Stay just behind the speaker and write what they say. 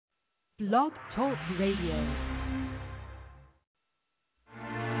Blog Talk Radio.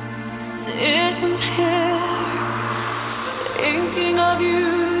 Sitting here, thinking of you,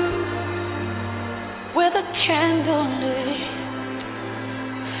 with a candle lit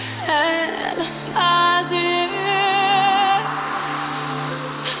and eyes in.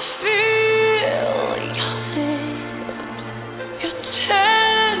 Feel your lips, your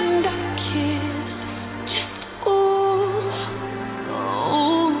tender kiss, just ooh,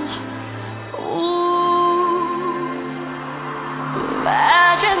 ooh, ooh.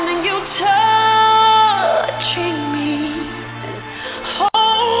 Imagining you touching me,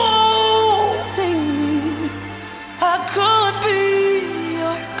 holding me. I could be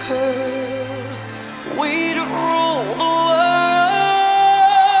your girl. We'd rule the world.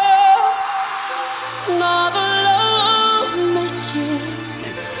 Another love making,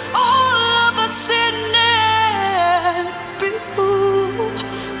 all of us in it. Be ooh,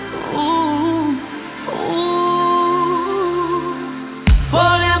 ooh, ooh.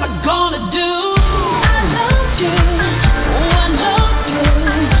 What am I gonna do? I love you. Oh, I love you.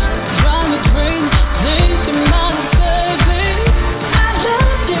 Drive me crazy, thinking about it, baby. I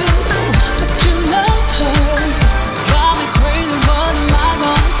love you, but you love her. Drive me crazy, what am I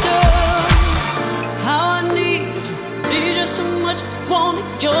gonna do? How I need you so much, wanted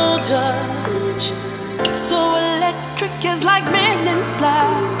your touch. So electric, it's like Men in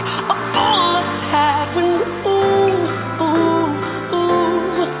Black. A full of hat when ooh, ooh,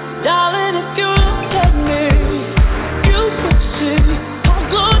 ooh. Darling, if you look at me, you could see how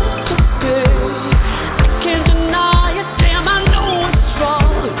good it could be. I can't deny it, damn, I know it's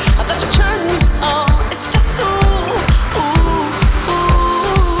wrong. I thought you turned me on. It's just ooh, ooh,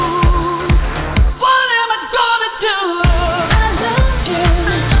 ooh. What am I gonna do? I love you.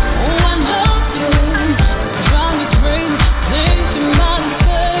 Oh, I love you. Drive me crazy, thinking about it,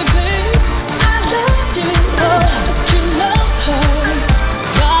 baby. I love you, but you love her.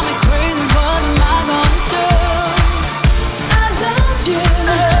 Drive me crazy, what am I gonna do? I love you.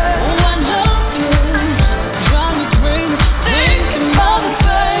 Oh, I love you. Drive me crazy, thinking about it,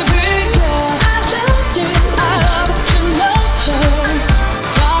 baby. Yeah, I love you, but you love her.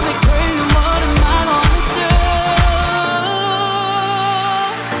 Drive me crazy, what am I gonna do?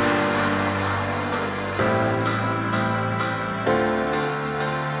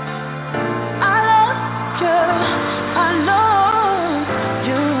 I love you.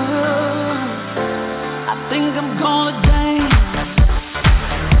 I think I'm gonna dance.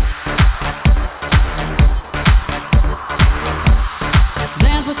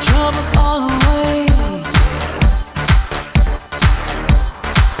 Dance with trouble all the way.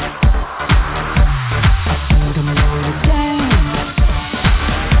 I think I'm gonna dance.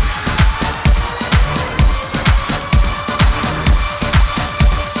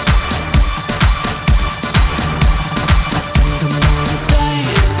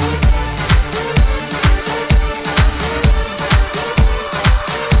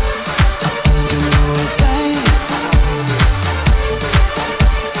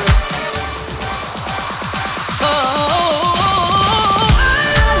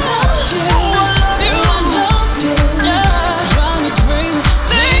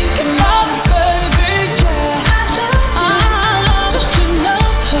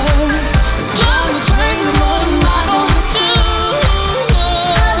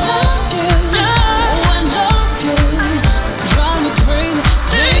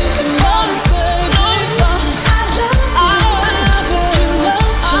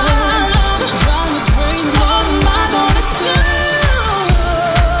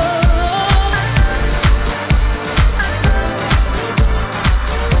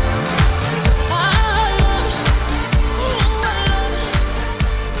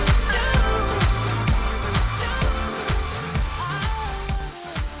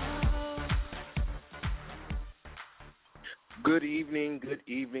 Good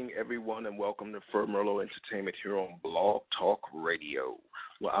evening, everyone, and welcome to Fur Merlot Entertainment here on Blog Talk Radio.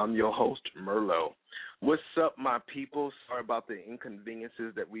 Well, I'm your host, Merlot. What's up, my people? Sorry about the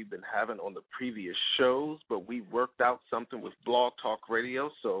inconveniences that we've been having on the previous shows, but we worked out something with Blog Talk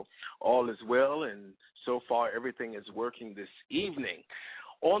Radio, so all is well, and so far everything is working this evening.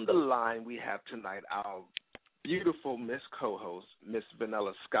 On the line, we have tonight our beautiful Miss co-host, Miss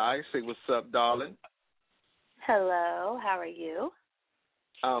Vanilla Sky. Say what's up, darling. Hello, how are you?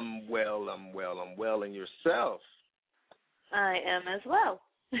 I'm well, and yourself? I am as well.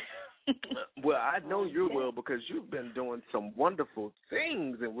 Well, I know you're well because you've been doing some wonderful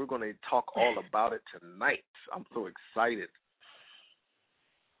things, and we're going to talk all about it tonight. I'm so excited.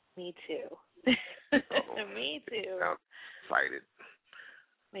 Me too. Me too. I'm excited.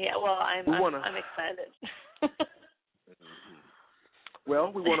 Yeah, well, I'm excited.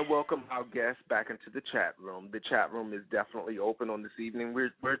 Well, we want to welcome our guests back into the chat room. The chat room is definitely open on this evening.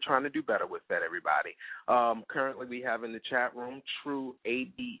 We're trying to do better with that, everybody. Currently, we have in the chat room True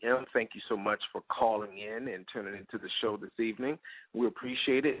ADM. Thank you so much for calling in and tuning into the show this evening. We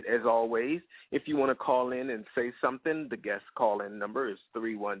appreciate it, as always. If you want to call in and say something, the guest call-in number is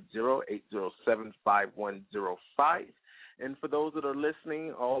 310-807-5105. And for those that are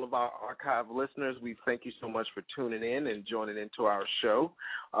listening, all of our archive listeners, we thank you so much for tuning in and joining into our show.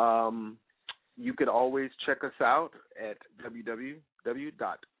 You can always check us out at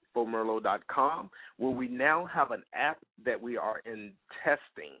www.fomerlo.com, where we now have an app that we are in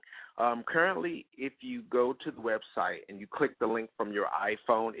testing. Currently, if you go to the website and you click the link from your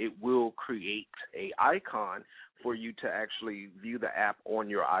iPhone, it will create an icon for you to actually view the app on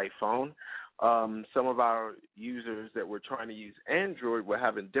your iPhone. Some of our users that were trying to use Android were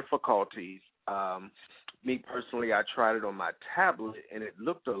having difficulties. Me personally, I tried it on my tablet, and it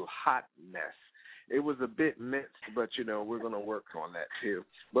looked a hot mess. It was a bit mixed, but, we're going to work on that, too.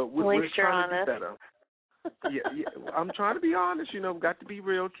 But we're trying to do better. Yeah, I'm trying to be honest. Got to be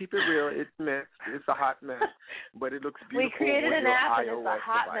real, keep it real. It's messed. It's a hot mess, but it looks beautiful. We created an app, and it's a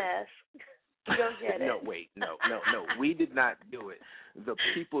hot device. mess. Go get it. No, wait, no. We did not do it. The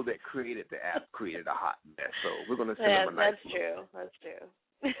people that created the app created a hot mess. So we're going to send them a nice That's true.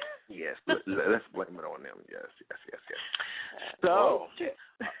 Yes, let's blame it on them. Yes. So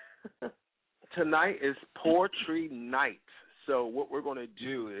tonight is Poetry Night. So what we're going to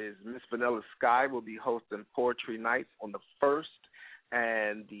do is Miss Vanilla Sky will be hosting Poetry Nights on the 1st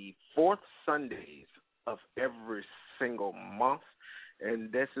and the 4th Sundays of every single month.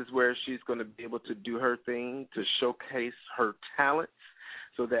 And this is where she's going to be able to do her thing to showcase her talents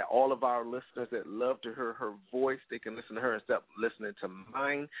so that all of our listeners that love to hear her voice, they can listen to her instead of listening to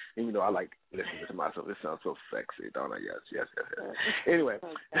mine. And, I like listening to myself. It sounds so sexy, don't I? Yes. Anyway.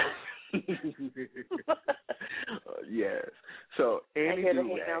 Yes. So, Annie, I hear the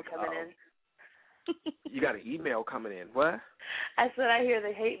hate mail coming in. You got an email coming in. What? I said I hear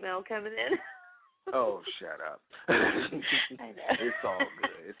the hate mail coming in. Oh, shut up. I know. It's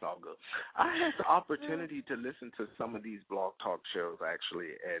all good. I had the opportunity to listen to some of these blog talk shows,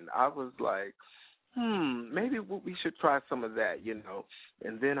 actually, and I was like, maybe we should try some of that,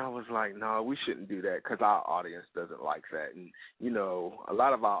 And then I was like, no, we shouldn't do that because our audience doesn't like that. And, a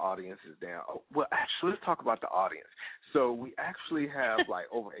lot of our audience is down. Oh, well, actually, let's talk about the audience. So we actually have like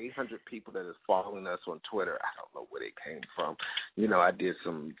over 800 people that is following us on Twitter. I don't know where they came from. I did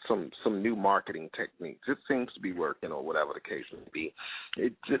some new marketing techniques. It seems to be working or whatever the case may be.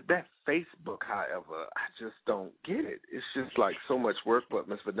 That Facebook, however, I just don't get it. It's just like so much work, but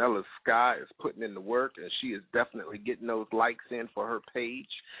Miss Vanilla Sky is putting in the work, and she is definitely getting those likes in for her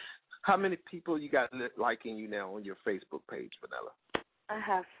page. How many people you got liking you now on your Facebook page, Vanilla? I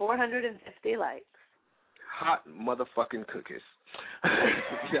have 450 likes. Hot motherfucking cookies.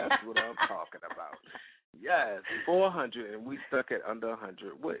 That's what I'm talking about. Yes, 400, and we stuck at under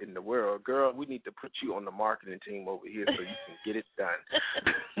 100. What in the world? Girl, we need to put you on the marketing team over here so you can get it done.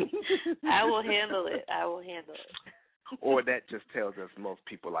 I will handle it. Or that just tells us most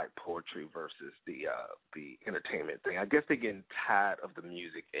people like poetry versus the entertainment thing. I guess they're getting tired of the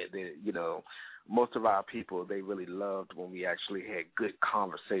music. And they, most of our people, they really loved when we actually had good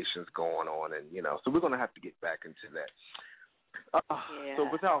conversations going on. And, so we're going to have to get back into that. So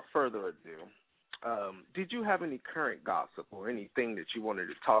without further ado, did you have any current gossip or anything that you wanted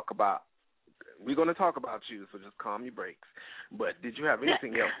to talk about? We're going to talk about you, so just calm your brakes. But did you have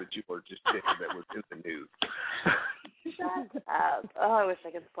anything else that you were just checking that was in the news? Shut up. Oh, I wish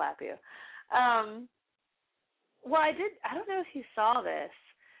I could slap you. Well, I don't know if you saw this,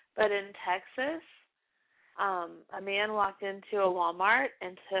 but in Texas, a man walked into a Walmart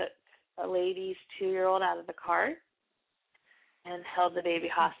and took a lady's 2-year-old out of the cart and held the baby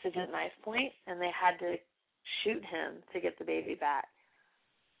hostage at knife point, and they had to shoot him to get the baby back.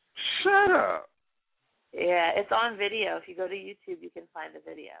 Shut up. Yeah, it's on video. If you go to YouTube, you can find the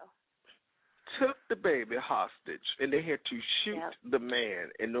video. Took the baby hostage, and they had to shoot the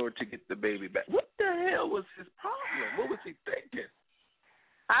man in order to get the baby back. What the hell was his problem? What was he thinking?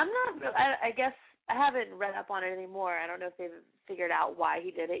 I guess I haven't read up on it anymore. I don't know if they've figured out why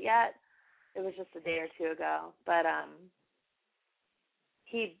he did it yet. It was just a day or two ago. But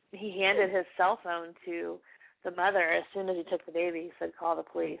he handed his cell phone to the mother as soon as he took the baby. He said, call the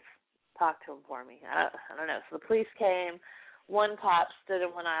police. Talk to him for me. I don't know. So the police came. One cop stood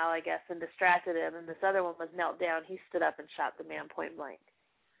in one aisle, I guess, and distracted him, and this other one was knelt down. He stood up and shot the man point blank.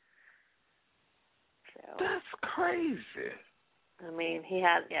 So. That's crazy. I mean,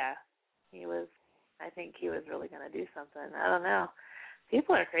 I think he was really going to do something. I don't know.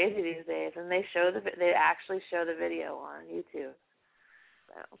 People are crazy these days, and they actually show the video on YouTube.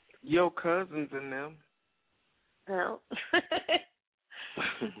 So. Your cousins and them. No.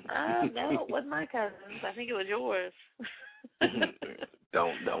 No, it wasn't my cousins. I think it was yours.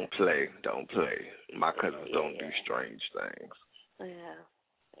 Don't play. My cousins don't do strange things. Yeah.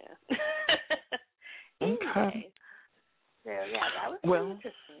 Okay. Anyway, so yeah, that was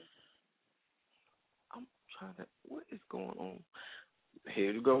interesting. I'm trying to. What is going on?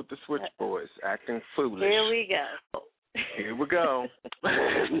 Here you go with the switchboards acting foolish. Here we go. Here we go.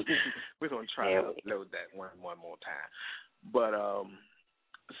 We're gonna try to upload that one more time. But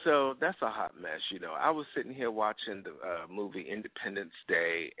so that's a hot mess, you know. I was sitting here watching the movie Independence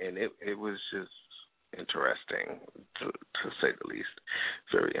Day, and it was just interesting, to say the least.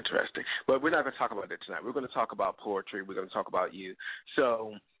 Very interesting. But we're not going to talk about that tonight. We're going to talk about poetry. We're going to talk about you.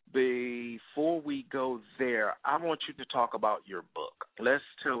 So before we go there, I want you to talk about your book. Let's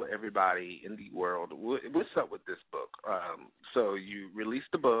tell everybody in the world what's up with this book. So you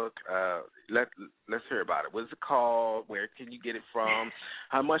released the book. Let's hear about it. What's it called? Where can you get it from?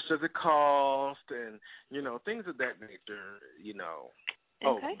 How much does it cost? And, you know, things of that nature, you know.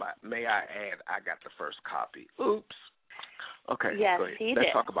 Okay. Oh, but may I add, I got the first copy. Oops. Okay. Yes, go ahead. he Let's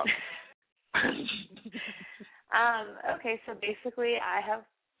did. talk about it. Okay, so basically I have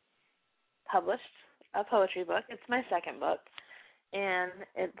published a poetry book. It's my second book, and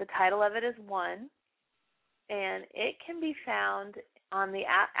the title of it is One, and it can be found on the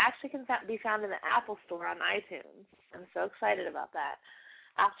be found in the Apple Store on iTunes. I'm so excited about that.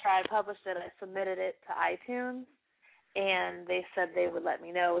 After I published it, I submitted it to iTunes, and they said they would let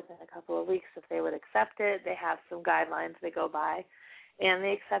me know within a couple of weeks if they would accept it. They have some guidelines they go by, and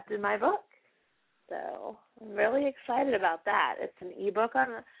they accepted my book. So I'm really excited about that. It's an ebook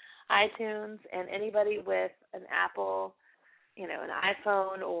on iTunes, and anybody with an Apple, you know, an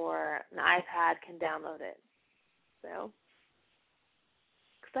iPhone or an iPad can download it. So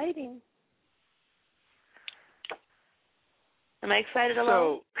exciting. Am I excited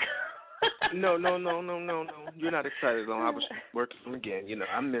alone? No. You're not excited alone. I was working on again. You know,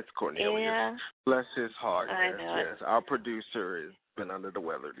 I miss Cornelius. Yeah. Bless his heart. I know it. Yes. Our producer has been under the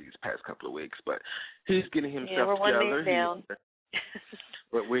weather these past couple of weeks, but he's getting himself we're together. 1 man down.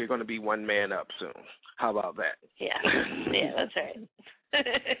 But we're going to be 1 man up soon. How about that? Yeah. Yeah, that's right.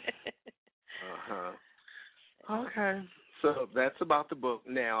 Okay. So that's about the book.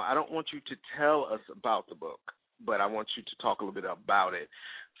 Now, I don't want you to tell us about the book, but I want you to talk a little bit about it.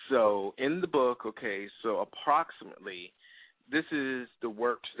 So in the book, okay, so approximately, this is the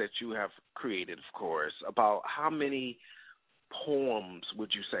works that you have created, of course. About how many poems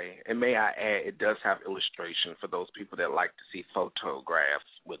would you say? And may I add, it does have illustration for those people that like to see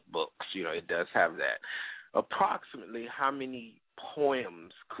photographs with books. You know, it does have that. Approximately how many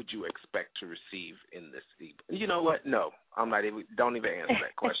poems could you expect to receive in this ebook? You know what? No, don't even answer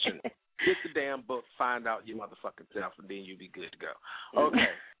that question. Get the damn book, find out your motherfucking self, and then you'll be good to go.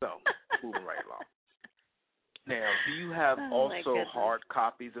 Okay, so moving right along. Now, do you have also hard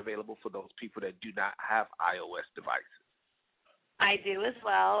copies available for those people that do not have iOS devices? I do as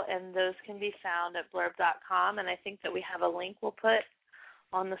well, and those can be found at blurb.com, and I think that we have a link we'll put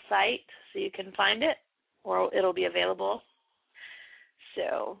on the site so you can find it, or it'll be available.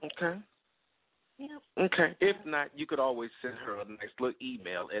 So. Okay. Yep. Okay. If not, you could always send her a nice little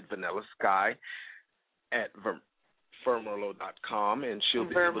email at vanillasky@firmerlo.com, and she'll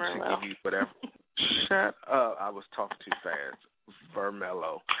be able to give you whatever. Shut up. I was talking too fast.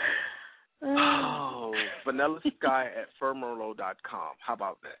 Vermello. Oh, vanillasky@firmerlo.com. How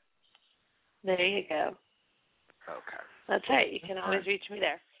about that? There you go. Okay. That's right. You can always reach me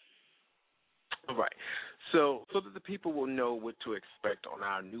there. All right. So that the people will know what to expect on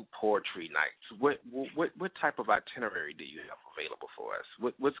our new poetry nights, what type of itinerary do you have available for us?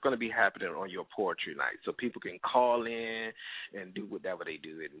 What's going to be happening on your poetry night so people can call in and do whatever they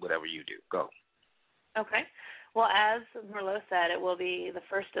do and whatever you do? Go. Okay. Well, as Merlot said, it will be the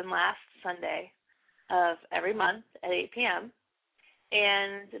first and last Sunday of every month at 8 p.m.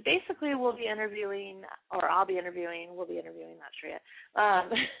 And basically we'll be interviewing, or I'll be interviewing, not sure yet,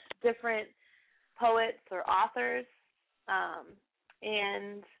 different poets or authors,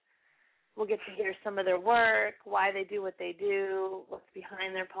 and we'll get to hear some of their work, why they do what they do, what's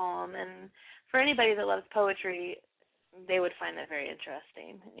behind their poem. And for anybody that loves poetry, they would find that very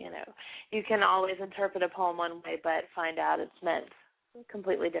interesting. You know, you can always interpret a poem one way, but find out it's meant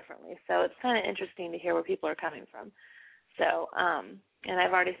completely differently. So it's kind of interesting to hear where people are coming from. So, and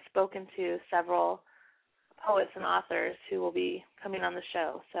I've already spoken to several poets and authors who will be coming on the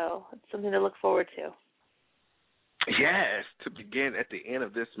show. So it's something to look forward to. Yes, to begin at the end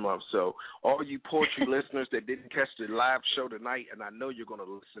of this month. So all you poetry listeners that didn't catch the live show tonight, and I know you're going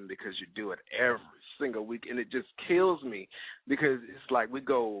to listen because you do it every single week, and it just kills me because it's like we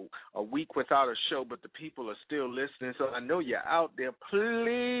go a week without a show, but the people are still listening. So I know you're out there.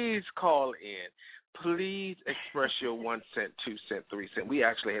 Please call in. Please express your 1 cent, 2 cent, 3 cent. We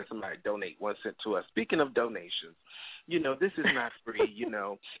actually had somebody donate 1 cent to us. Speaking of donations, this is not free,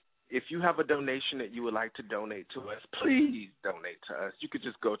 If you have a donation that you would like to donate to us, please donate to us. You could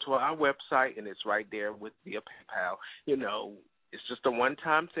just go to our website, and it's right there via PayPal. It's just a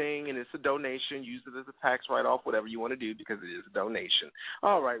one-time thing, and it's a donation. Use it as a tax write-off, whatever you want to do, because it is a donation.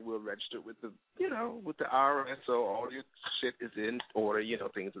 All right, we'll register with the IRS, so all your shit is in order,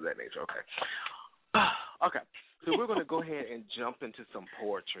 things of that nature. Okay. Okay. So we're going to go ahead and jump into some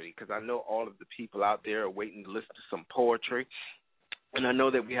poetry, because I know all of the people out there are waiting to listen to some poetry. And I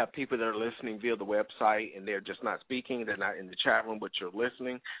know that we have people that are listening via the website, and they're just not speaking. They're not in the chat room, but you're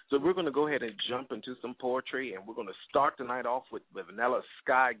listening. So we're going to go ahead and jump into some poetry, and we're going to start the night off with Vanilla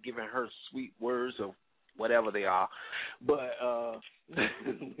Sky giving her sweet words of whatever they are. But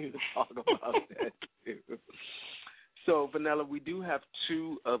we'll talk about that too. So, Vanilla, we do have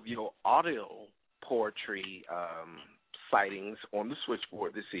two of your audio poetry sightings on the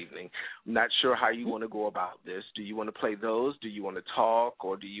switchboard this evening. I'm not sure how you want to go about this. Do you want to play those? Do you want to talk,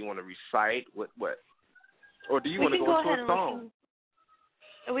 or do you want to recite? What? Or do you want to go into a song?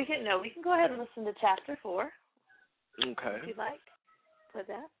 We can go ahead and listen to chapter 4. Okay. If you'd like. Put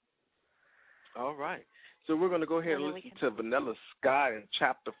that. All right. So we're going to go ahead and listen to Vanilla Sky in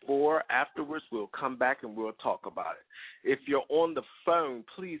chapter 4. Afterwards, we'll come back and we'll talk about it. If you're on the phone,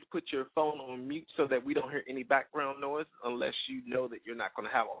 please put your phone on mute so that we don't hear any background noise, unless you know that you're not going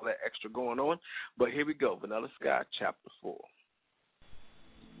to have all that extra going on. But here we go, Vanilla Sky, chapter 4.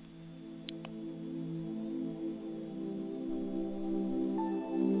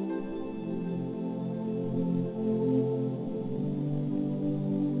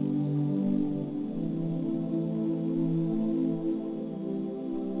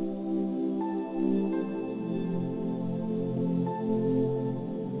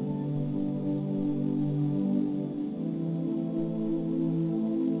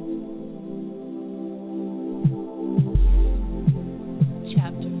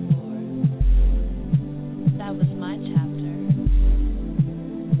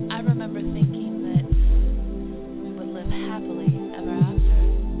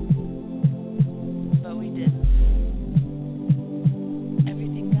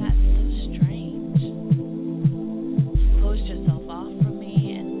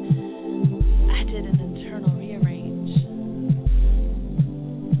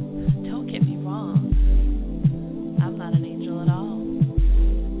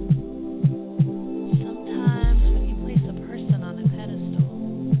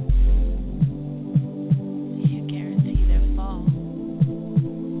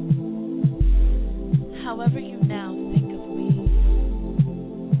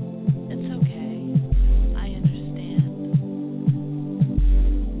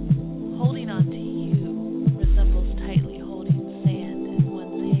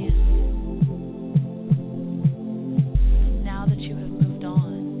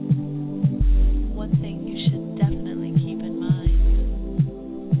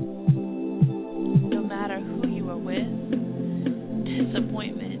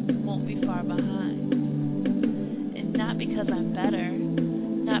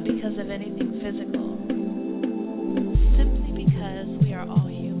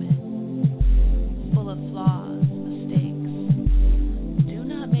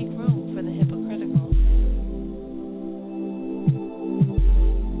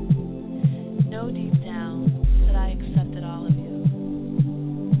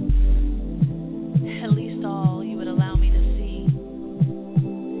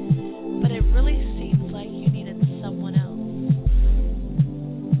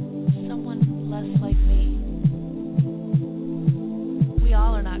 Someone less like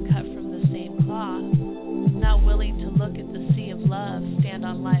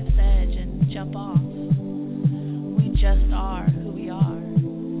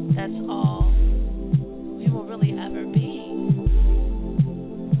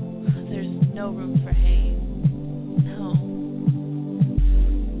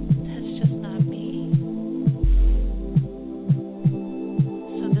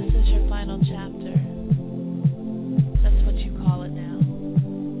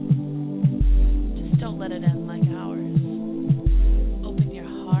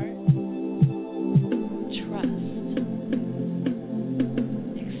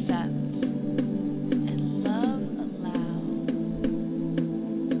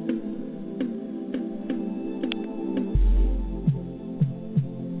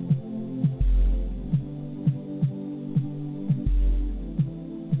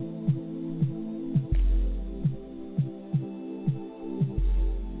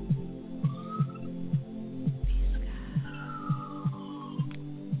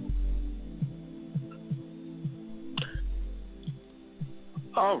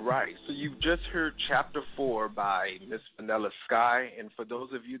All right, so you've just heard Chapter 4 by Miss Vanilla Sky, and for those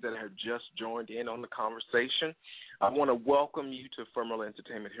of you that have just joined in on the conversation, I want to welcome you to Firmerlo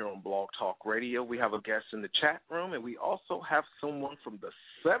Entertainment here on Blog Talk Radio. We have a guest in the chat room, and we also have someone from the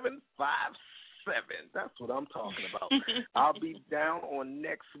 757. That's what I'm talking about. I'll be down on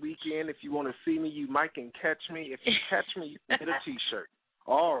next weekend. If you want to see me, you might can catch me. If you catch me, you can get a T-shirt.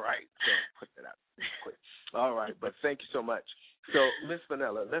 All right, so put that out quick. All right, but thank you so much. So, Miss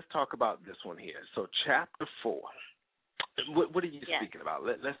Vanilla, let's talk about this one here. So, Chapter 4. What are you speaking about?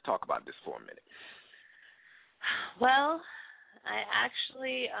 Let's talk about this for a minute. Well, I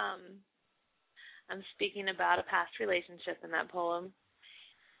actually I'm speaking about a past relationship in that poem,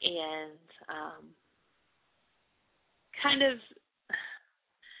 and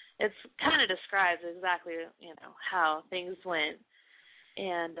it kind of describes exactly, how things went,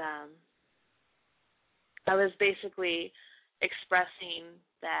 and I was basically expressing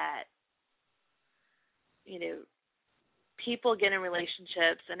that, people get in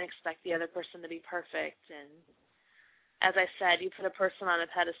relationships and expect the other person to be perfect. And as I said, you put a person on a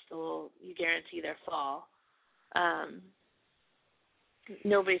pedestal, you guarantee their fall.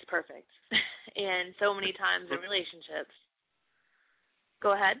 Nobody's perfect. And so many times in relationships.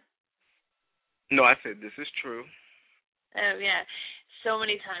 Go ahead. No, I said this is true. Oh, yeah. So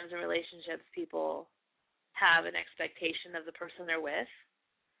many times in relationships, people have an expectation of the person they're with,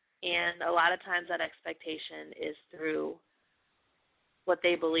 and a lot of times that expectation is through what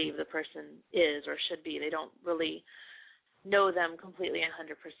they believe the person is or should be. They don't really know them completely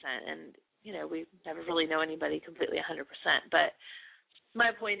 100%, and, we never really know anybody completely 100%, but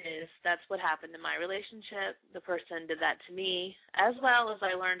my point is that's what happened in my relationship. The person did that to me, as well as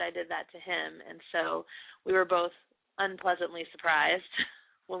I learned I did that to him, and so we were both unpleasantly surprised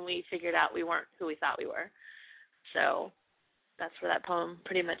when we figured out we weren't who we thought we were. So that's where that poem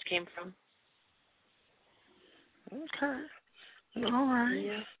pretty much came from. Okay. All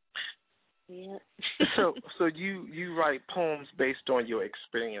right. Yeah. So you write poems based on your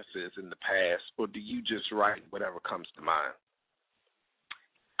experiences in the past, or do you just write whatever comes to mind?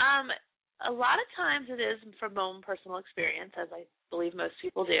 A lot of times it is from my own personal experience, as I believe most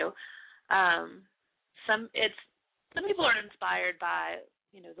people do. Some people are inspired by,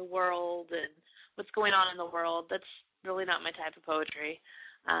 the world and what's going on in the world. That's really not my type of poetry.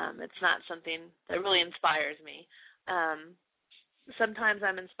 It's not something that really inspires me. Sometimes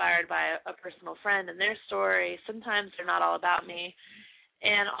I'm inspired by a personal friend and their story. Sometimes they're not all about me.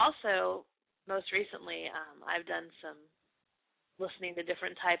 And also, most recently, I've done some listening to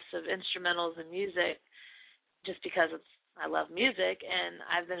different types of instrumentals and music just because I love music, and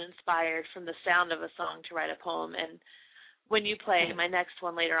I've been inspired from the sound of a song to write a poem. And when you play my next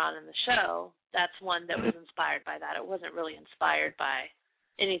one later on in the show, that's one that was inspired by that. It wasn't really inspired by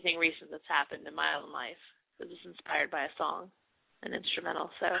anything recent that's happened in my own life. It was inspired by a song, an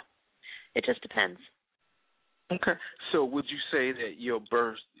instrumental. So it just depends. Okay. So would you say that your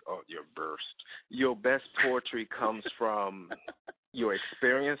best poetry comes from your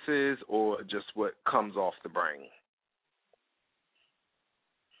experiences or just what comes off the brain?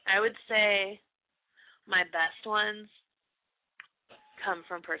 I would say my best ones come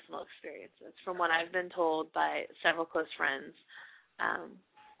from personal experiences, from what I've been told by several close friends.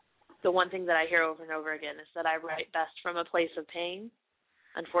 The one thing that I hear over and over again is that I write best from a place of pain,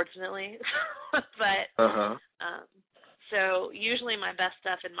 unfortunately. But so usually my best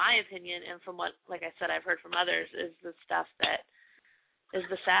stuff, in my opinion, and from what, like I said, I've heard from others, is the stuff that is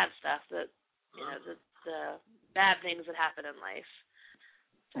the sad stuff, that, the bad things that happen in life.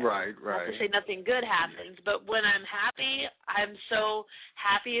 Right. Not to say nothing good happens, but when I'm happy, I'm so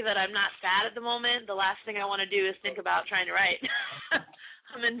happy that I'm not sad at the moment. The last thing I want to do is think about trying to write.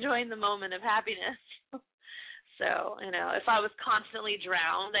 I'm enjoying the moment of happiness. So, if I was constantly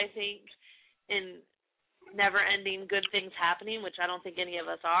drowned, I think, in never-ending good things happening, which I don't think any of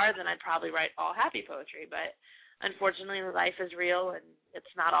us are, then I'd probably write all happy poetry. But unfortunately, life is real, and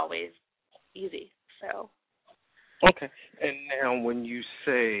it's not always easy. So. Okay. And now when you're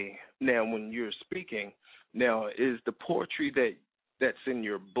speaking, now is the poetry that's in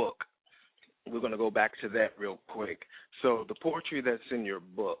your book, we're going to go back to that real quick. So the poetry that's in your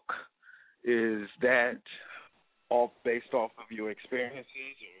book, is that all based off of your experiences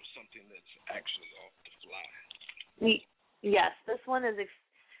or something that's actually off the fly? Yes, this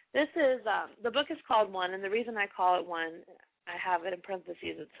is the book is called One, and the reason I call it One, I have it in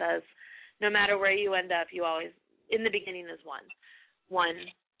parentheses. It says, no matter where you end up, you always, in the beginning is one. One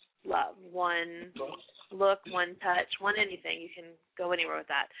love, one look, one touch, one anything. You can go anywhere with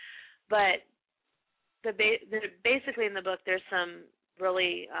that. But basically in the book there's some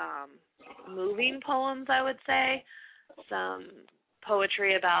really moving poems, I would say. Some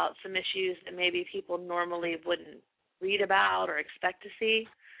poetry about some issues that maybe people normally wouldn't read about or expect to see.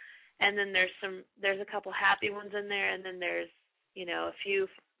 And then there's a couple happy ones in there, and then there's, a few,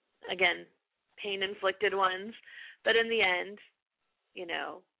 again, pain-inflicted ones. But in the end,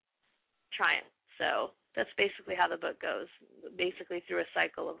 triumph. So that's basically how the book goes, basically through a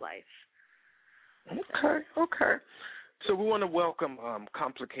cycle of life. Okay. So we want to welcome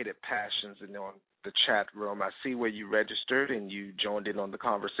Complicated Passions on the chat room. I see where you registered and you joined in on the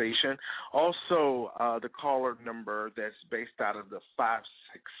conversation. Also, the caller number that's based out of the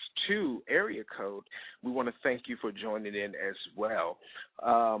 562 area code, we want to thank you for joining in as well.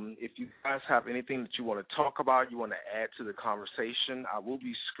 If you guys have anything that you want to talk about, you want to add to the conversation, I will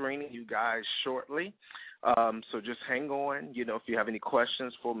be screening you guys shortly. So just hang on. If you have any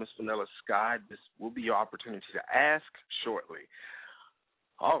questions for Ms. Vanilla Sky, this will be your opportunity to ask shortly.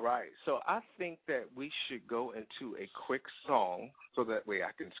 All right. So I think that we should go into a quick song so that way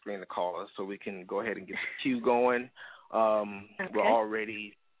I can screen the caller so we can go ahead and get the queue going. Okay. We're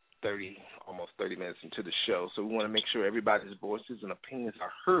already almost 30 minutes into the show, so we want to make sure everybody's voices and opinions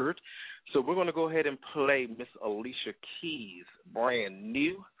are heard. So we're going to go ahead and play Miss Alicia Keys' Brand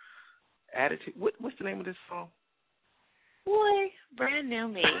New Attitude. What's the name of this song? Boy, Brand New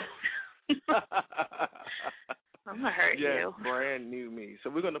Me. I'm going to hurt you. Yes, Brand New Me. So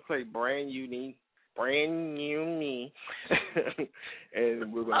we're going to play Brand New Me,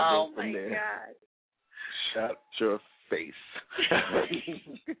 and we're going to go from there. Oh, my God. Shut your face.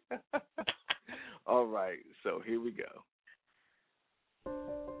 All right, so here we go.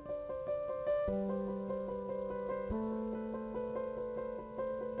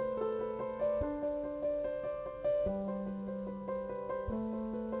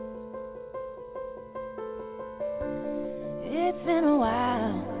 It's been a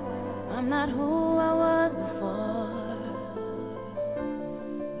while, I'm not who I was before.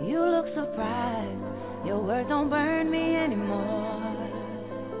 You look surprised, your words don't burn me anymore.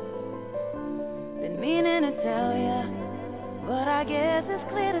 Been meaning to tell ya, but I guess it's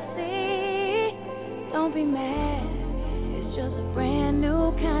clear to see. Don't be mad, it's just a brand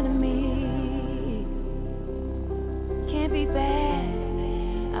new kind of me. Can't be bad,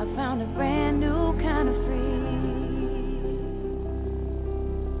 I found a brand new kind of free.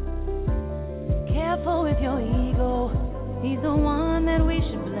 Careful with your ego, he's the one that we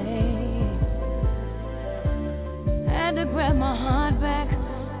should blame. Had to grab my heart back,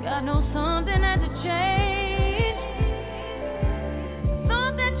 God knows something had to change.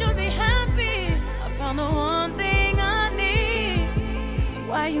 Thought that you'd be happy, I found the one thing I need.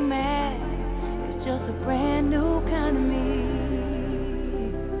 Why you mad? It's just a brand new kind of me.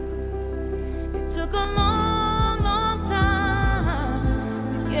 It took a long, long time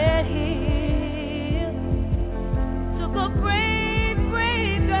to get here. A brave,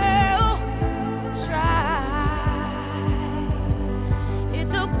 brave girl tried. It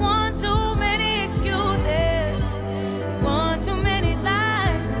took one too many excuses, one too many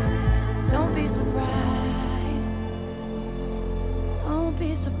lies. Don't be surprised. Don't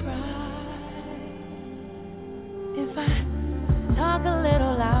be surprised if I talk a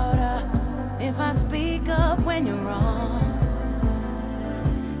little louder, if I speak up when you're wrong,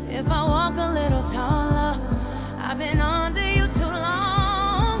 if I walk a little taller. I've been under you too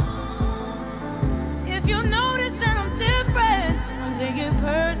long. If you notice that I'm different, I'm taking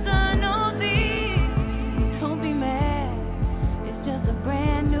personally. Don't be mad, it's just a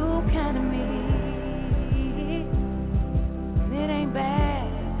brand new kind of me. It ain't bad,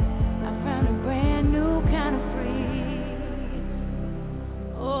 I found a brand new kind of free.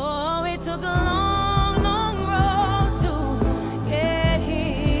 Oh, it took a long, long road to get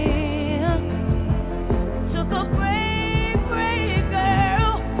here. Took a break.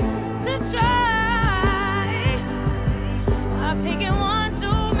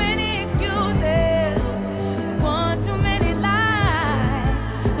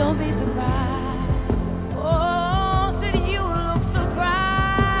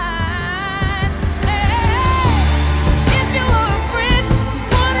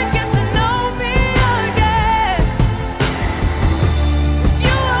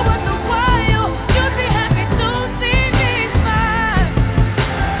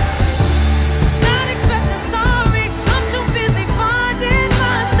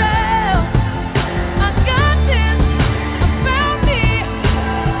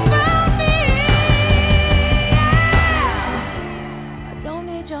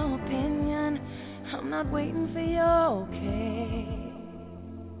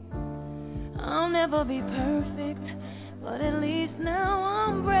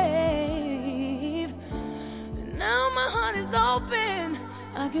 hoping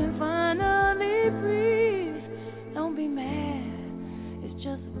I can finally breathe. Don't be mad, it's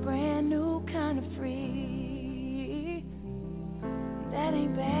just a brand new kind of free. That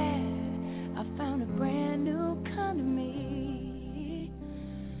ain't bad, I found a brand new kind of me.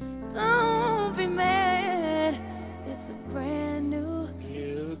 Don't be mad, it's a brand new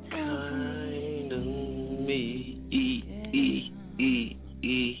kind of me.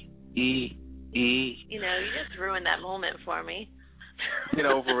 You know, you just ruined that moment for me. Get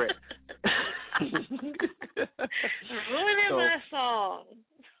over it. Ruining my song.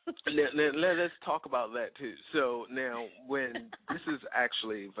 Let's talk about that too. So now, when this is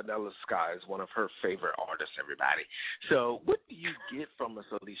actually Vanilla Sky is one of her favorite artists, everybody. So what do you get from Miss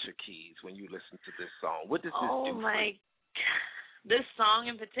Alicia Keys when you listen to this song? What does this do? Oh my! This song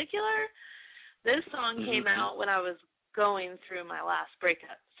in particular, this song came out when I was going through my last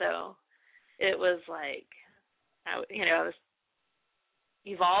breakup. So it was like, I was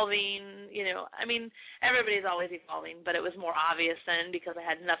evolving, I mean, everybody's always evolving, but it was more obvious then because I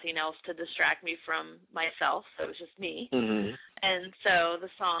had nothing else to distract me from myself, so it was just me. Mm-hmm. And so the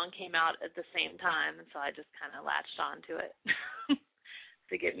song came out at the same time, and so I just kind of latched on to it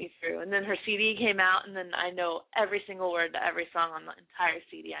to get me through. And then her CD came out, and then I know every single word to every song on the entire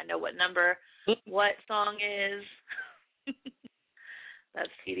CD. I know what number, what song is. That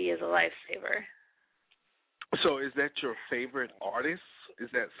CD is a lifesaver. So is that your favorite artist?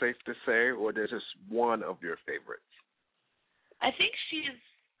 Is that safe to say, or there's just one of your favorites? I think she's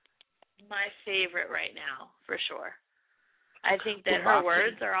my favorite right now, for sure. I think that her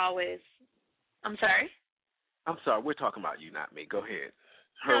words are always... I'm sorry? I'm sorry, we're talking about you, not me. Go ahead.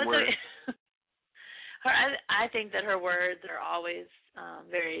 Her words. Okay. I think that her words are always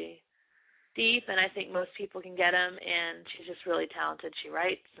very deep, and I think most people can get them, and she's just really talented. She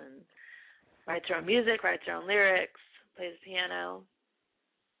writes her own music, writes her own lyrics, plays the piano.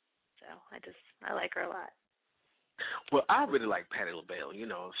 So I like her a lot. Well, I really like Patti LaBelle.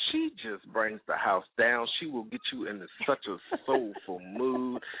 She just brings the house down. She will get you into such a soulful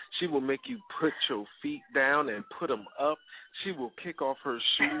mood. She will make you put your feet down and put them up. She will kick off her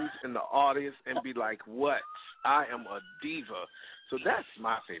shoes in the audience and be like, what? I am a diva. So that's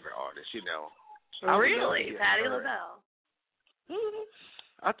my favorite artist, Really? Patti LaBelle? Mm-hmm.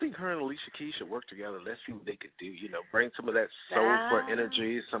 I think her and Alicia Keys should work together. Let's see what they could do. Bring some of that soulful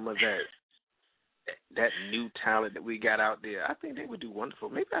energy, some of that new talent that we got out there. I think they would do wonderful.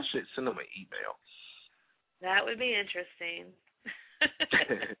 Maybe I should send them an email. That would be interesting.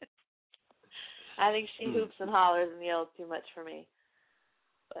 I think she hoops and hollers and yells too much for me.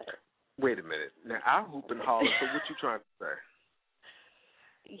 But wait a minute. Now, I hoop and holler, so what you trying to say?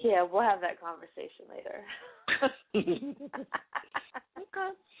 Yeah, we'll have that conversation later.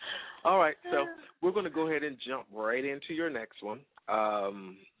 Okay. All right, so we're going to go ahead and jump right into your next one. All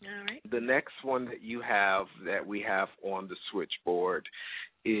right. The next one that we have on the switchboard,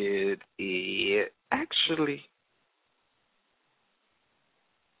 it actually,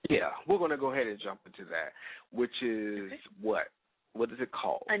 we're going to go ahead and jump into that, which is what? What is it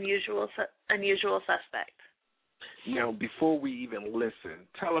called? Unusual Suspect. Now, before we even listen,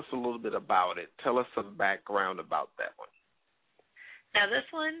 tell us a little bit about it. Tell us some background about that one. Now, this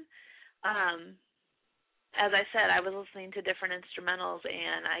one, as I said, I was listening to different instrumentals,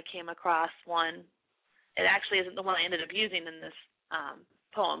 and I came across one. It actually isn't the one I ended up using in this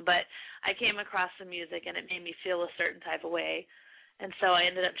poem, but I came across some music, and it made me feel a certain type of way. And so I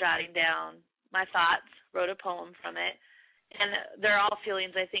ended up jotting down my thoughts, wrote a poem from it, and they're all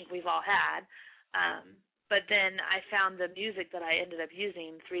feelings I think we've all had. But then I found the music that I ended up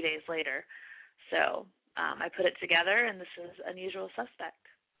using 3 days later. So I put it together, and this is Unusual Suspect.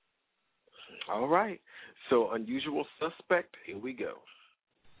 All right. So Unusual Suspect, here we go.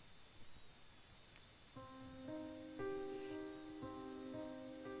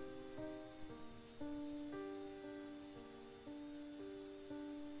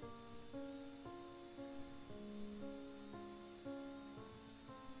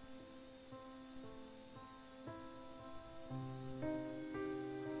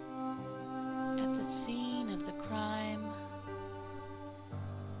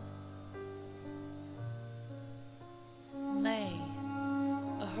 Lay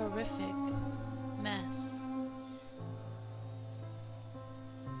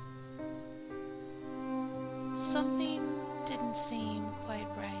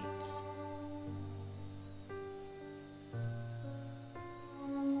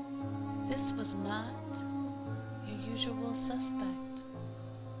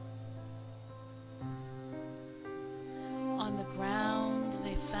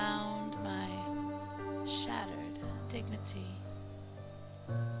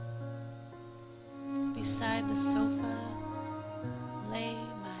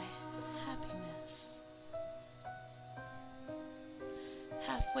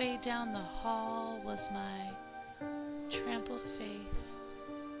Halfway down the hall was my trampled face.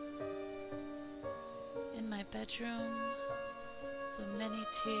 In my bedroom, with many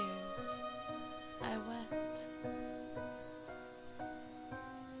tears, I wept.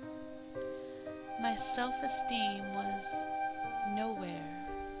 My self-esteem was nowhere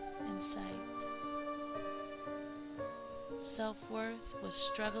in sight. Self-worth was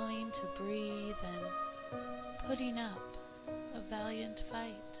struggling to breathe and putting up a valiant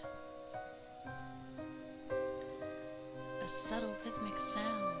fight. A subtle rhythmic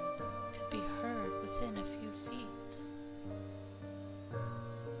sound could be heard within a few feet.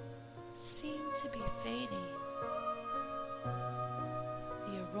 Seemed to be fading.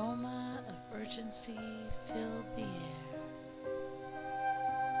 The aroma of urgency filled the air.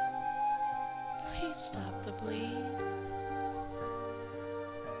 Please stop the bleed.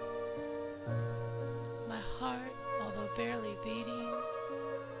 My heart, although barely beating,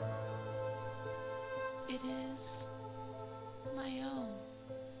 it is my own.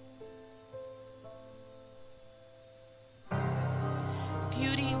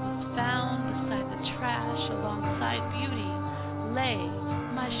 Beauty was found beside the trash. Alongside beauty lay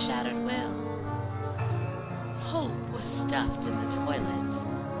my shattered will. Hope was stuffed in the toilet.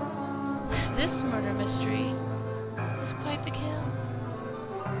 This murder mystery was quite the kill.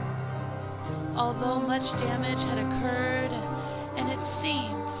 Although much damage had occurred and it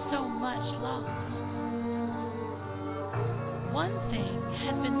seemed so much lost, one thing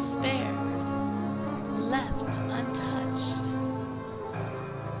had been spared, left untouched.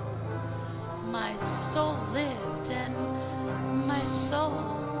 My soul lived and my soul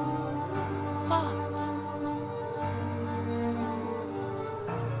fought.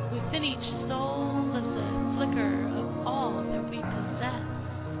 Within each soul was a flicker of all that we possessed,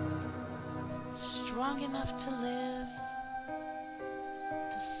 strong enough to live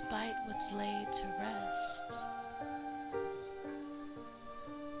despite what's laid to rest.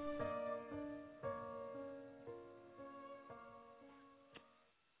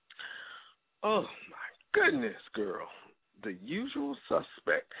 Oh my goodness, girl. The Usual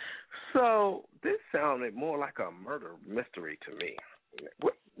Suspect. So this sounded more like a murder mystery to me.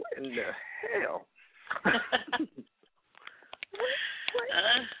 What in the hell?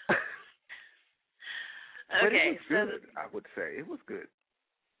 But Okay, it was good, I would say. It was good.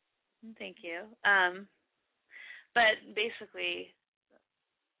 Thank you. But basically,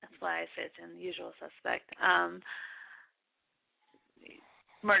 that's why I say it's in the Usual Suspect.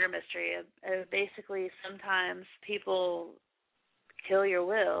 Murder mystery. Basically, sometimes people kill your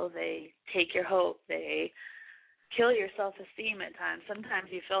will. They take your hope. They kill your self-esteem at times. Sometimes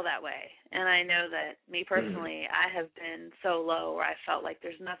you feel that way. And I know that me personally, I have been so low where I felt like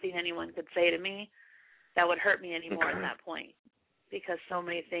there's nothing anyone could say to me that would hurt me anymore at that point, because so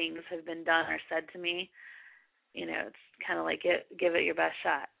many things have been done or said to me. You know, it's kind of like give it your best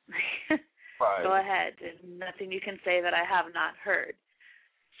shot. Right. Go ahead. There's nothing you can say that I have not heard.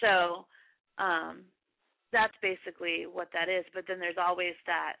 So that's basically what that is. But then there's always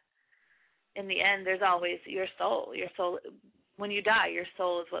that, in the end, there's always your soul. Your soul, when you die, your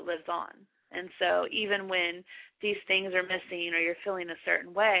soul is what lives on. And so even when these things are missing or you're feeling a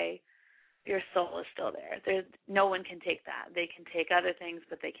certain way, your soul is still there. No one can take that. They can take other things,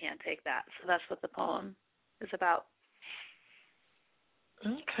 but they can't take that. So that's what the poem is about.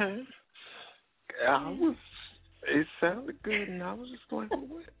 Okay. It sounded good, and I was just going,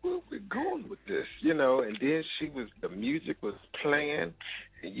 where are we going with this? You know, and then the music was playing,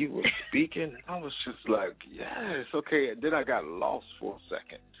 and you were speaking, and I was just like, yes, okay. And then I got lost for a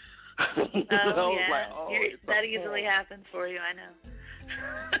second. Oh, yeah. That easily happens for you, I know.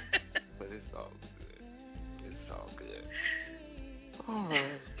 But it's all good. It's all good. All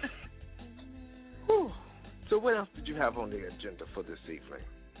right. Whew. So what else did you have on the agenda for this evening?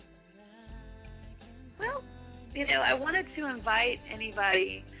 Well, you know, I wanted to invite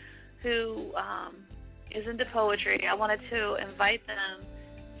anybody who is into poetry. I wanted to invite them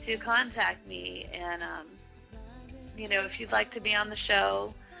to contact me. And, you know, if you'd like to be on the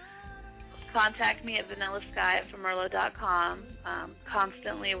show, contact me at vanillasky@furmerlo.com.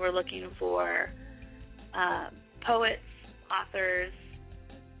 Constantly we're looking for poets, authors.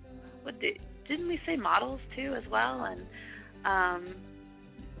 Didn't we say models, too, as well? And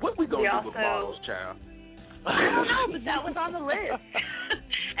what we going to do with models, child? I don't know, but that was on the list.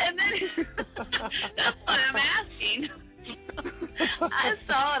 And then that's what I'm asking. I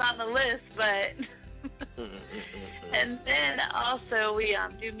saw it on the list, but and then also we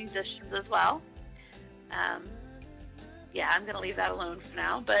do musicians as well. Yeah, I'm going to leave that alone for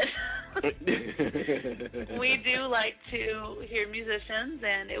now, but We do like to hear musicians,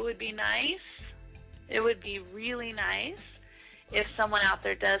 and it would be nice. It would be really nice if someone out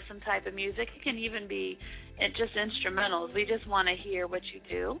there does some type of music. It can even be just instrumentals. We just want to hear what you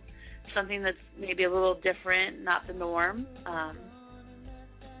do, something that's maybe a little different, not the norm.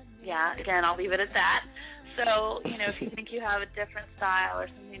 Again, I'll leave it at that. So, if you think you have a different style or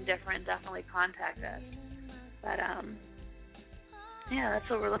something different, definitely contact us. But, that's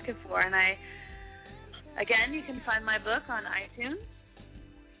what we're looking for. And again, you can find my book on iTunes.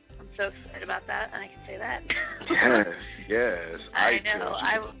 I'm so excited about that, and I can say that. Yes. I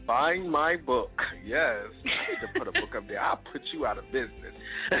know. Find my book. Yes. I need to put a book up there. I'll put you out of business.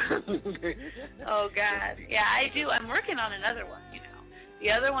 Oh, God. Yeah, I do. I'm working on another one,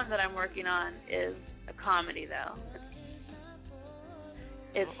 The other one that I'm working on is a comedy, though.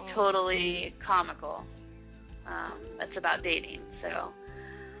 It's totally comical. It's about dating. So,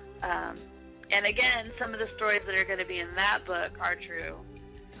 and again, some of the stories that are going to be in that book are true.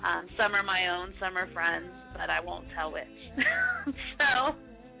 Some are my own, some are friends, but I won't tell which. So,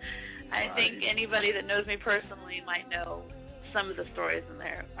 I think anybody that knows me personally might know some of the stories in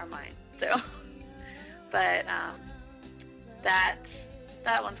there are mine. So, but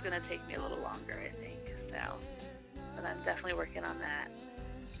that one's going to take me a little longer, I think. So, but I'm definitely working on that.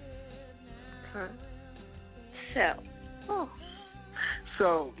 Okay.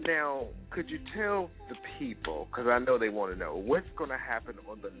 So now, could you tell the people, because I know they want to know, what's going to happen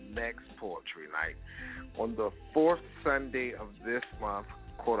on the next poetry night, on the fourth Sunday of this month,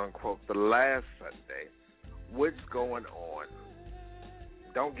 quote unquote, the last Sunday? What's going on?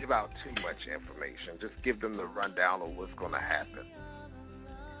 Don't give out too much information. Just give them the rundown of what's going to happen.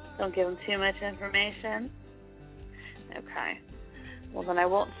 Don't give them too much information. Okay. Well, then I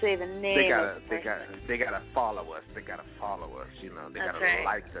won't say the name. They gotta follow us. They gotta follow us. They gotta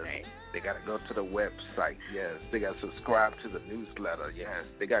like us. Right. They gotta go to the website. Yes. They gotta subscribe to the newsletter. Yes.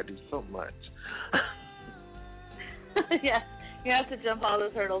 They gotta do so much. Yes. You have to jump all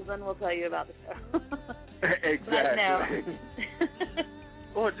those hurdles, then we'll tell you about the show. Exactly. No.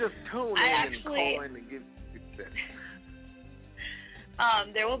 Or just tune in and call in and give success.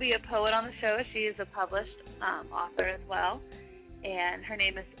 There will be a poet on the show. She is a published author as well. And her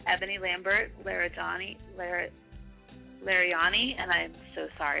name is Ebony Lambert Lariani, and I'm so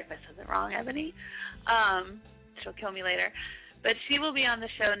sorry if I said that wrong, Ebony. She'll kill me later. But she will be on the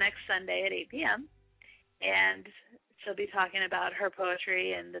show next Sunday at 8 p.m., and she'll be talking about her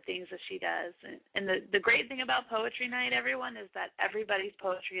poetry and the things that she does. And the great thing about Poetry Night, everyone, is that everybody's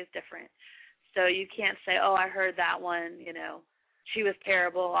poetry is different. So you can't say, oh, I heard that one, she was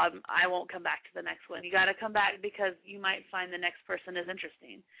terrible, I won't come back to the next one. You got to come back because you might find the next person is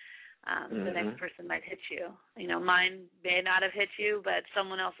interesting. The next person might hit you. Mine may not have hit you, but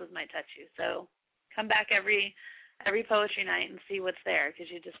someone else's might touch you. So come back every poetry night and see what's there,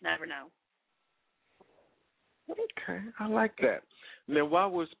 because you just never know. Okay, I like that. Now, while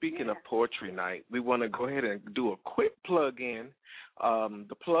we're speaking of Poetry Night, we want to go ahead and do a quick plug-in.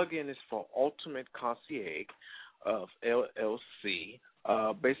 The plug-in is for Ultimate Concierge of LLC.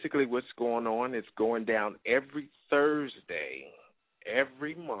 Basically, what's going on, it's going down every Thursday,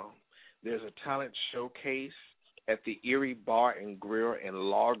 every month. There's a talent showcase at the Erie Bar and Grill in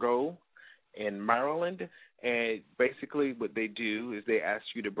Largo in Maryland. And basically what they do is they ask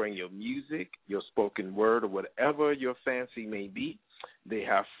you to bring your music, your spoken word, or whatever your fancy may be. They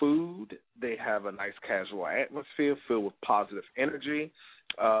have food. They have a nice casual atmosphere filled with positive energy.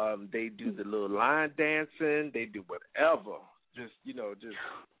 They do the little line dancing. They do whatever. Just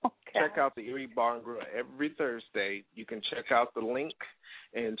check out the Erie Bar and Grill every Thursday. You can check out the link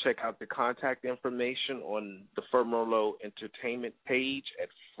and check out the contact information on the Fermerlo Entertainment page at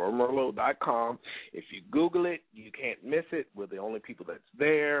fermerlo.com. If you Google it, you can't miss it. We're the only people that's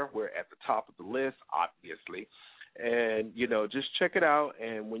there. We're at the top of the list, obviously. And, just check it out.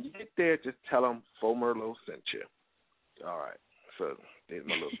 And when you get there, just tell them Fermerlo sent you. All right. So there's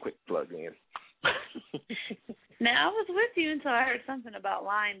my little quick plug-in. Now, I was with you until I heard something about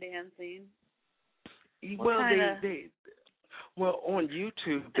line dancing. Well, on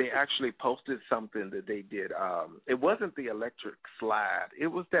YouTube, they actually posted something that they did. It wasn't the electric slide. It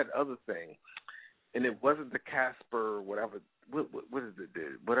was that other thing. And it wasn't the Casper, whatever. What is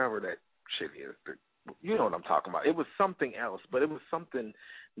it? Whatever that shit is. You know what I'm talking about. It was something else, but it was something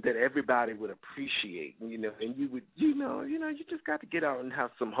that everybody would appreciate, and you would, you just got to get out and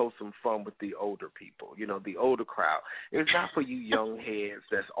have some wholesome fun with the older people, the older crowd. It's not for you young heads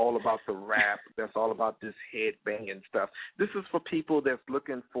that's all about the rap, that's all about this head banging stuff. This is for people that's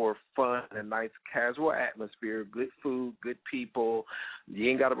looking for fun and a nice casual atmosphere, good food, good people. You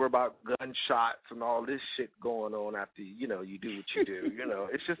ain't got to worry about gunshots and all this shit going on after, you do what you do.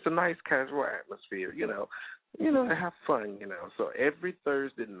 It's just a nice casual atmosphere, to have fun, So every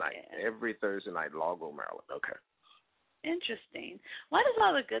Thursday night, Largo, Maryland. Okay. Interesting. Why does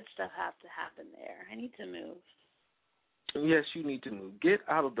all the good stuff have to happen there? I need to move. Yes, you need to move. Get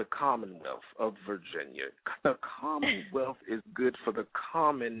out of the Commonwealth of Virginia. The Commonwealth is good for the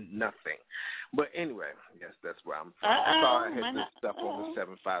common nothing. But anyway, yes, that's where I'm from. Sorry I had this stuff on the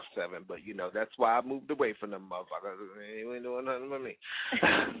 757, but, that's why I moved away from them motherfuckers. They ain't doing nothing with me.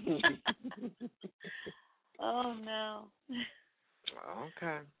 Oh, no.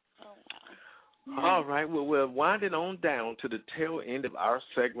 Okay. Oh, wow. All right. Well, we're winding on down to the tail end of our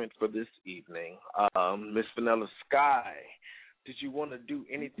segment for this evening. Miss Vanilla Sky, did you want to do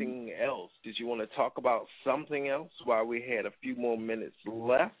anything else? Did you want to talk about something else while we had a few more minutes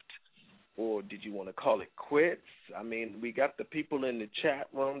left? Or did you want to call it quits? I mean, we got the people in the chat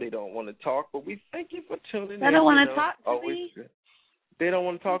room. They don't want to talk, but we thank you for tuning in. They don't want to talk to me. They don't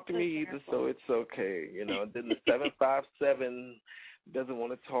want to talk to me either, so it's okay. Then the 757 doesn't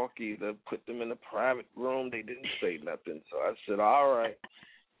want to talk either. Put them in a private room. They didn't say nothing. So I said, all right.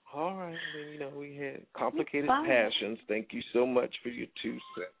 Then, we had complicated passions. Thank you so much for your 2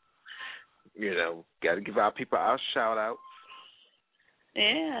 cents. Got to give our people our shout-out.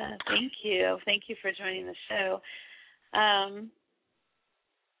 Yeah, thank you. Thank you for joining the show.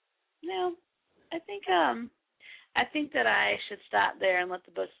 I think that I should stop there and let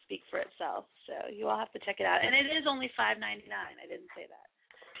the book speak for itself. So you all have to check it out. And it is only $5.99. I didn't say that.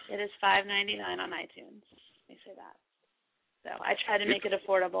 It is $5.99 on iTunes. Let me say that. So I try to make it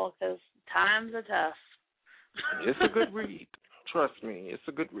affordable because times are tough. It's a good read. Trust me, it's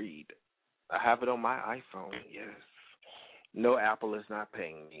a good read. I have it on my iPhone, yes. No, Apple is not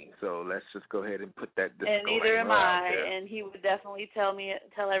paying me, so let's just go ahead and put that disclaimer out there. And neither am I, and he would definitely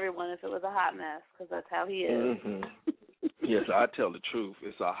tell everyone if it was a hot mess, because that's how he is. Mm-hmm. Yes, I tell the truth.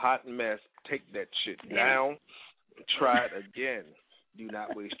 It's a hot mess. Take that shit down. Try it again. Do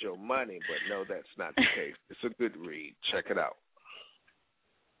not waste your money, but no, that's not the case. It's a good read. Check it out.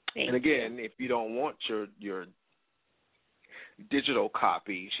 And again, if you don't want your digital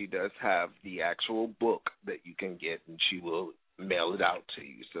copy, she does have the actual book that you can get, and she will mail it out to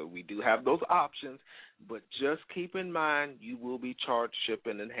you. So we do have those options, but just keep in mind you will be charged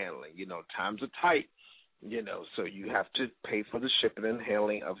shipping and handling. Times are tight, so you have to pay for the shipping and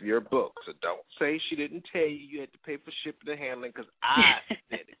handling of your book. So don't say she didn't tell you had to pay for shipping and handling, because I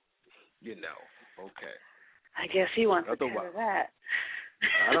did it. Okay. I guess he wants to cover that.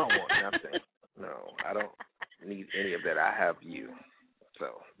 I don't want nothing. No, I don't need any of that. I have you.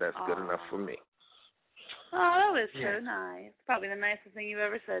 So that's good enough for me. Oh, that was so nice. Probably the nicest thing you've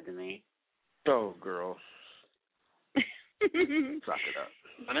ever said to me. Oh, girl. Suck it up.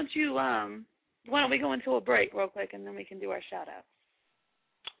 Why don't we go into a break real quick, and then we can do our shout-outs.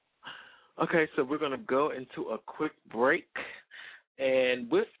 Okay, so we're going to go into a quick break.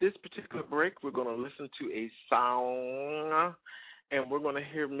 And with this particular break, we're going to listen to a song. And we're going to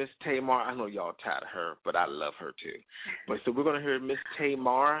hear Miss Tamar. I know y'all tired of her, but I love her too. But so we're going to hear Miss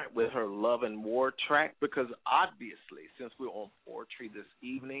Tamar with her Love and War track, because obviously, since we're on poetry this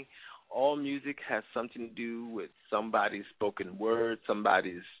evening, all music has something to do with somebody's spoken word,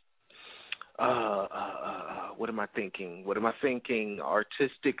 somebody's, what am I thinking?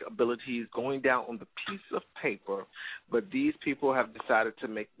 Artistic abilities going down on the piece of paper, but these people have decided to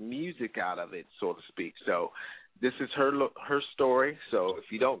make music out of it, so to speak. So this is her story, so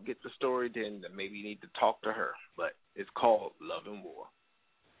if you don't get the story, then maybe you need to talk to her. But it's called Love and War.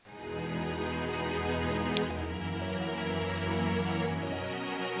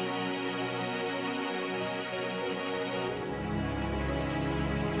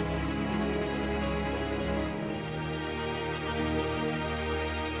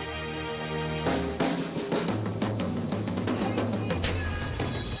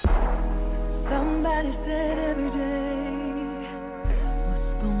 Somebody said every day was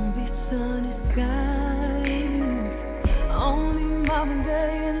gonna be sunny skies. Only Mama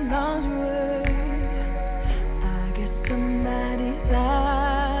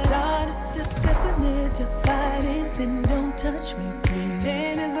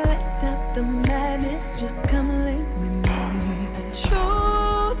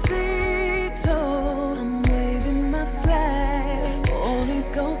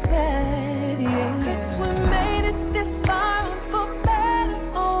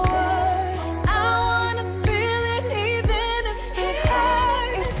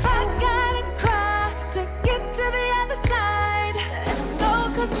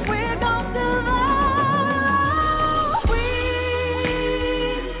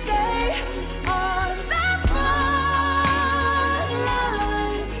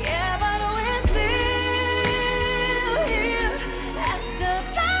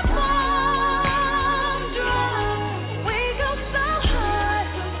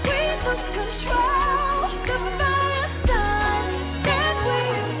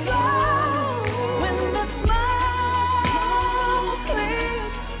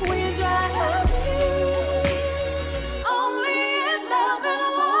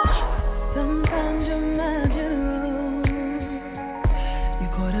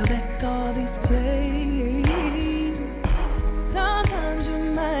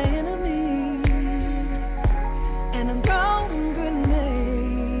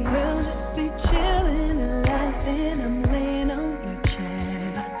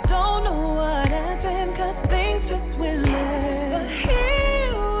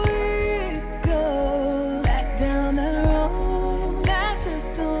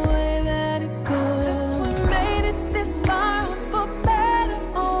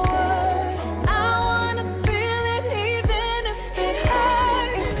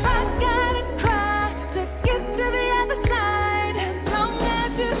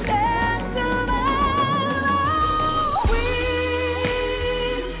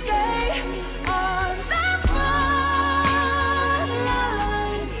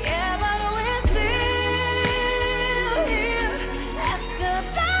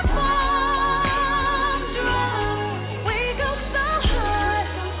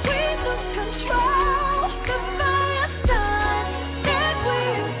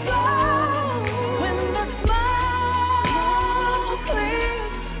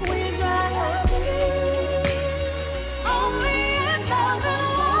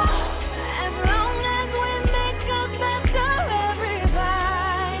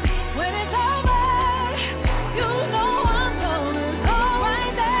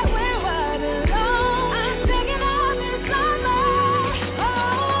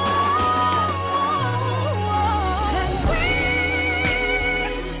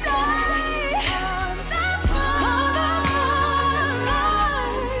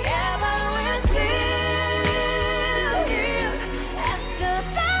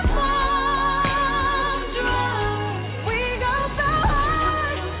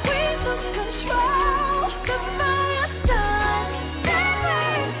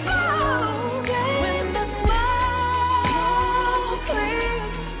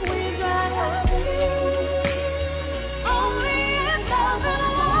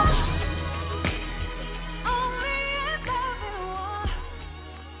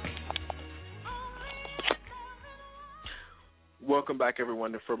back,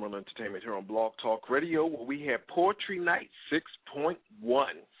 everyone, to Firmal Entertainment here on Blog Talk Radio, where we had Poetry Night 6.1,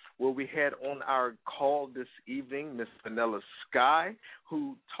 where we had on our call this evening Miss Vanilla Sky,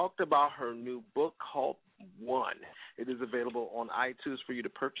 who talked about her new book called One. It is available on iTunes for you to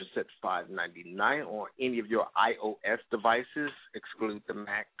purchase at $5.99 on any of your iOS devices. Exclude the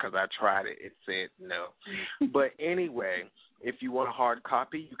Mac, because I tried it. It said no. But anyway, if you want a hard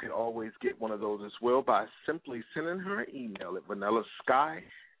copy, you can always get one of those as well by simply sending her an email at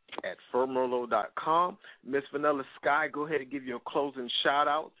vanillasky@firmerlo.com. Miss Vanilla Sky, go ahead and give your closing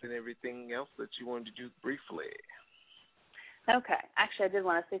shout-outs and everything else that you wanted to do briefly. Okay. Actually, I did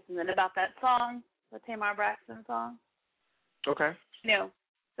want to say something about that song, the Tamar Braxton song. Okay. You know,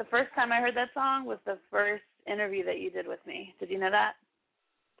 the first time I heard that song was the first interview that you did with me. Did you know that?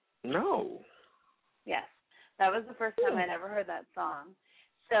 No. Yes. That was the first time I'd ever heard that song.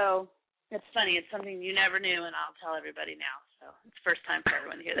 So it's funny. It's something you never knew, and I'll tell everybody now. So it's the first time for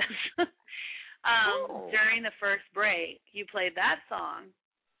everyone to hear this. During the first break, you played that song,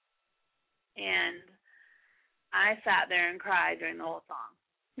 and I sat there and cried during the whole song.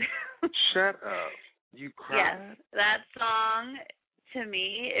 Shut up. You cried? Yes. That song, to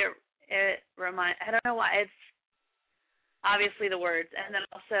me, it reminds, I don't know why, it's obviously the words. And then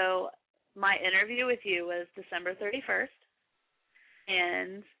also, my interview with you was December 31st,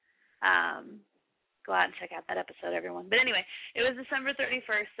 and go out and check out that episode, everyone. But anyway, it was December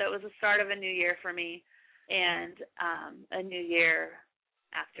 31st, so it was the start of a new year for me, and a new year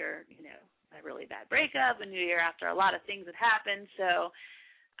after, you know, a really bad breakup, a new year after a lot of things had happened. So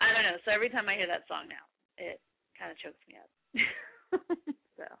I don't know. So every time I hear that song now, it kind of chokes me up.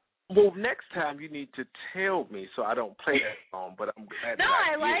 So. Well, next time you need to tell me so I don't play that song, but I'm glad No,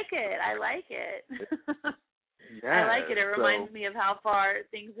 that I like it. I like it. Yeah, I like it. It reminds me of how far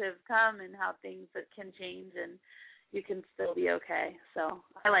things have come and how things that can change and you can still be okay. So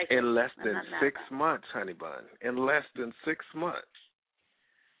I like it. In less than 6 months, honey bun. In less than 6 months.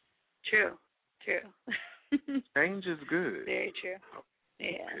 True. Change is good. Very true.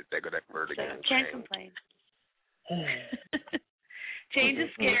 Yeah. There go that word again. So, can't complain. Change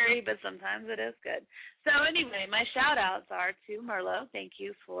is scary, but sometimes it is good. So anyway, my shout-outs are to Merlo. Thank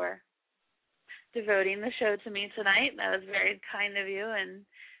you for devoting the show to me tonight. That was very kind of you and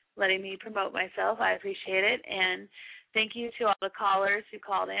letting me promote myself. I appreciate it. And thank you to all the callers who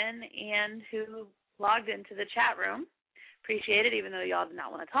called in and who logged into the chat room. Appreciate it, even though y'all did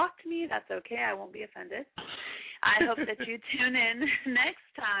not want to talk to me. That's okay. I won't be offended. I hope that you tune in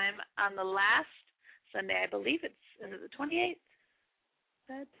next time on the last Sunday. I believe is it the 28th?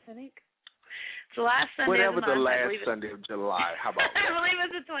 I think it's the last Sunday Whatever of the month. Whatever the last Sunday of July. How about that? I believe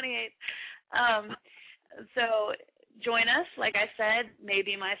it's the 28th. So join us. Like I said,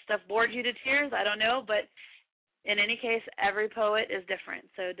 maybe my stuff bored you to tears. I don't know. But in any case, every poet is different.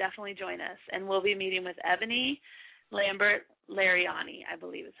 So definitely join us. And we'll be meeting with Ebony Lambert Lariani, I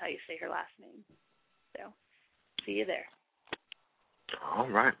believe is how you say her last name. So see you there. All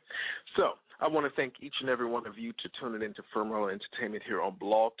right. So I want to thank each and every one of you to tuning into Firmerlo Entertainment here on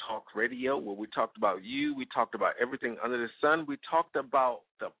Blog Talk Radio, where we talked about you. We talked about everything under the sun. We talked about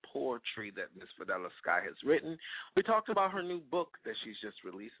the poetry that Miss Vanilla Sky has written. We talked about her new book that she's just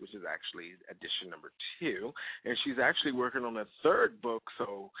released, which is actually edition number 2. And she's actually working on a third book,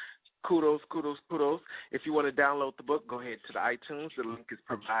 so kudos. If you want to download the book, go ahead to the iTunes. The link is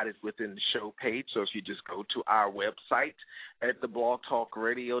provided within the show page. So if you just go to our website at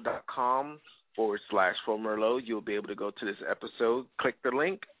theblogtalkradio.com/Firmerlo, you'll be able to go to this episode, click the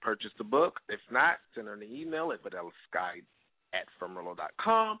link, purchase the book. If not, send her an email at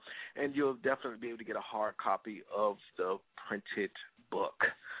vanillasky@Firmerlo.com, and you'll definitely be able to get a hard copy of the printed book.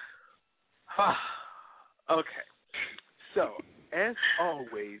 Okay. So, as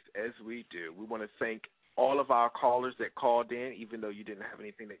always, as we do, we want to thank all of our callers that called in, even though you didn't have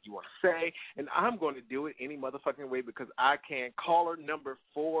anything that you want to say. And I'm going to do it any motherfucking way because I can. Caller number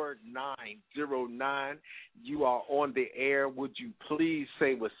 4909, you are on the air. Would you please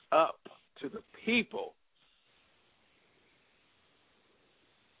say what's up to the people?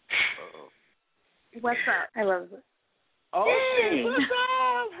 Uh-oh. What's up? I love it. Oh, hey. What's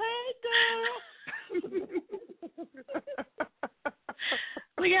up? Hey, girl.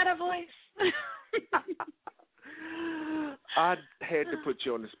 We got a voice. I had to put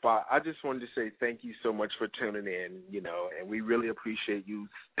you on the spot. I just wanted to say thank you so much for tuning in, and we really appreciate you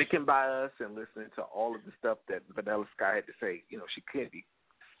sticking by us and listening to all of the stuff that Vanilla Sky had to say. She can be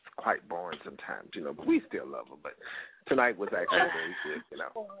quite boring sometimes, but we still love her. But tonight was actually very good,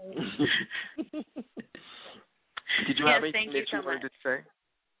 Did you have anything that you wanted to say?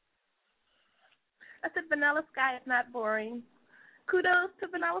 I said Vanilla Sky is not boring. kudos to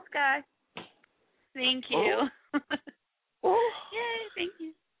Vanilla Sky. Thank you. Oh. Yay, thank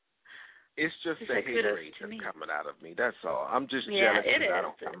you. It's just She the said kudos haterade to that's me. coming out of me. That's all. I'm just Yeah, jealous it because I is.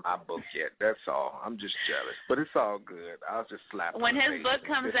 don't have my book yet. That's all. I'm just jealous. But it's all good. I'll just slap When her his face book and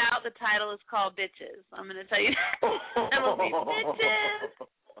comes sit- out, the title is called Bitches. I'm going to tell you. It will be Bitches.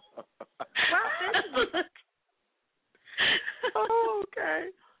 Oh, okay.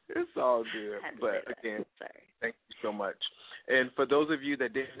 It's all good. Had to But say that. again, Sorry. thank you so much. And for those of you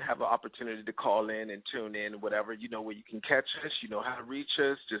that didn't have an opportunity to call in and tune in, whatever, you know where you can catch us. You know how to reach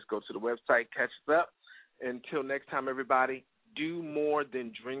us. Just go to the website, catch us up. Until next time, everybody, do more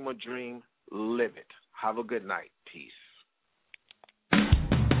than dream a dream. Live it. Have a good night. Peace.